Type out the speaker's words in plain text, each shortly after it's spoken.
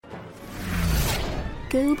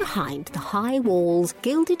go behind the high walls,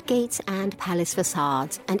 gilded gates and palace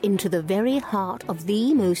facades and into the very heart of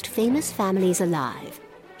the most famous families alive.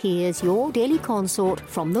 Here's your daily consort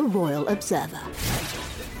from the Royal Observer.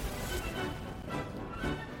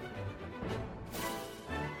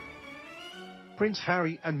 Prince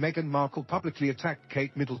Harry and Meghan Markle publicly attacked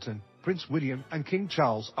Kate Middleton, Prince William and King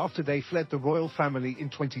Charles after they fled the royal family in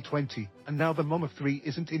 2020, and now the mom of three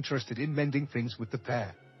isn't interested in mending things with the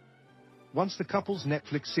pair. Once the couple's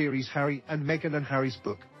Netflix series Harry and Meghan and Harry's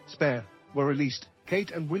book, Spare, were released, Kate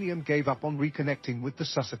and William gave up on reconnecting with the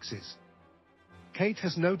Sussexes. Kate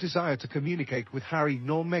has no desire to communicate with Harry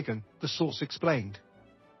nor Meghan, the source explained.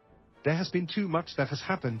 There has been too much that has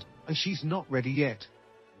happened, and she's not ready yet.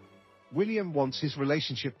 William wants his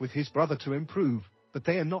relationship with his brother to improve, but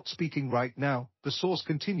they are not speaking right now, the source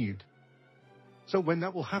continued. So when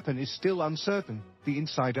that will happen is still uncertain, the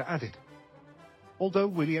insider added. Although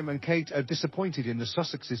William and Kate are disappointed in the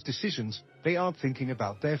Sussexes' decisions, they aren't thinking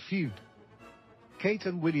about their feud. Kate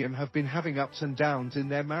and William have been having ups and downs in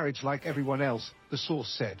their marriage like everyone else, the source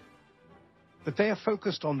said. But they are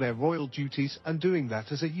focused on their royal duties and doing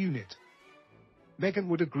that as a unit. Meghan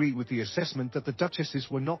would agree with the assessment that the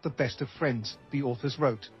Duchesses were not the best of friends, the authors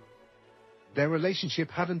wrote. Their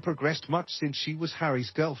relationship hadn't progressed much since she was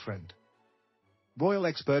Harry's girlfriend. Royal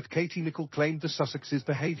expert Katie Nicholl claimed the Sussexes'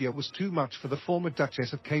 behaviour was too much for the former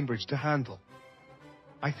Duchess of Cambridge to handle.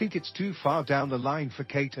 I think it's too far down the line for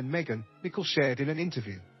Kate and Meghan, Nicholl shared in an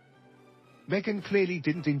interview. Meghan clearly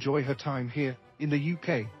didn't enjoy her time here, in the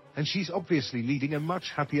UK, and she's obviously leading a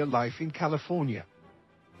much happier life in California.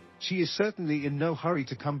 She is certainly in no hurry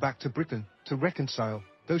to come back to Britain, to reconcile,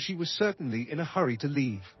 though she was certainly in a hurry to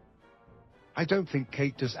leave. I don't think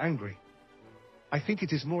Kate is angry. I think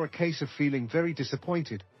it is more a case of feeling very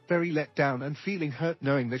disappointed, very let down and feeling hurt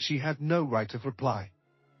knowing that she had no right of reply.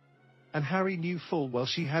 And Harry knew full well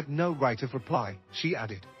she had no right of reply, she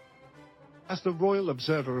added. As the Royal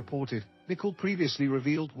Observer reported, Nicholl previously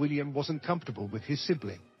revealed William wasn't comfortable with his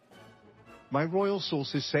sibling. My royal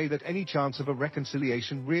sources say that any chance of a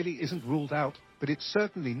reconciliation really isn't ruled out, but it's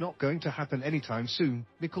certainly not going to happen anytime soon,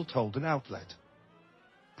 Nicholl told an outlet.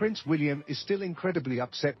 Prince William is still incredibly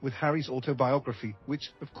upset with Harry's autobiography, which,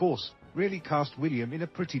 of course, really cast William in a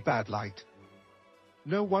pretty bad light.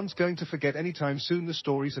 No one's going to forget anytime soon the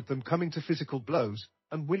stories of them coming to physical blows,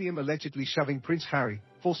 and William allegedly shoving Prince Harry,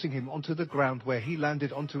 forcing him onto the ground where he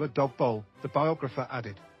landed onto a dog bowl, the biographer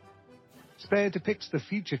added. Spare depicts the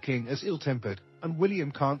future king as ill-tempered, and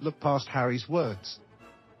William can't look past Harry's words.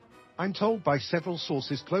 I'm told by several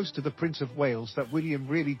sources close to the Prince of Wales that William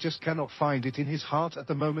really just cannot find it in his heart at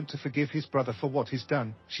the moment to forgive his brother for what he's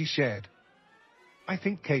done, she shared. I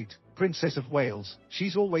think Kate, Princess of Wales,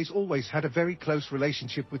 she's always had a very close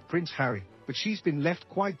relationship with Prince Harry, but she's been left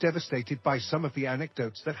quite devastated by some of the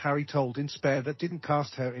anecdotes that Harry told in Spare that didn't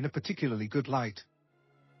cast her in a particularly good light.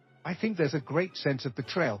 I think there's a great sense of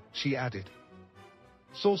betrayal, she added.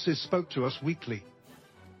 Sources spoke to us weekly.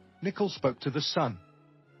 Nicholl spoke to The Sun.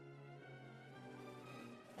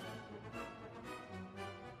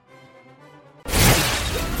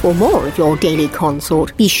 For more of your daily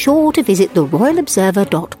consort, be sure to visit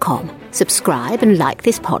theroyalobserver.com. Subscribe and like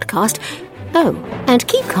this podcast. Oh, and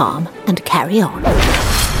keep calm and carry on.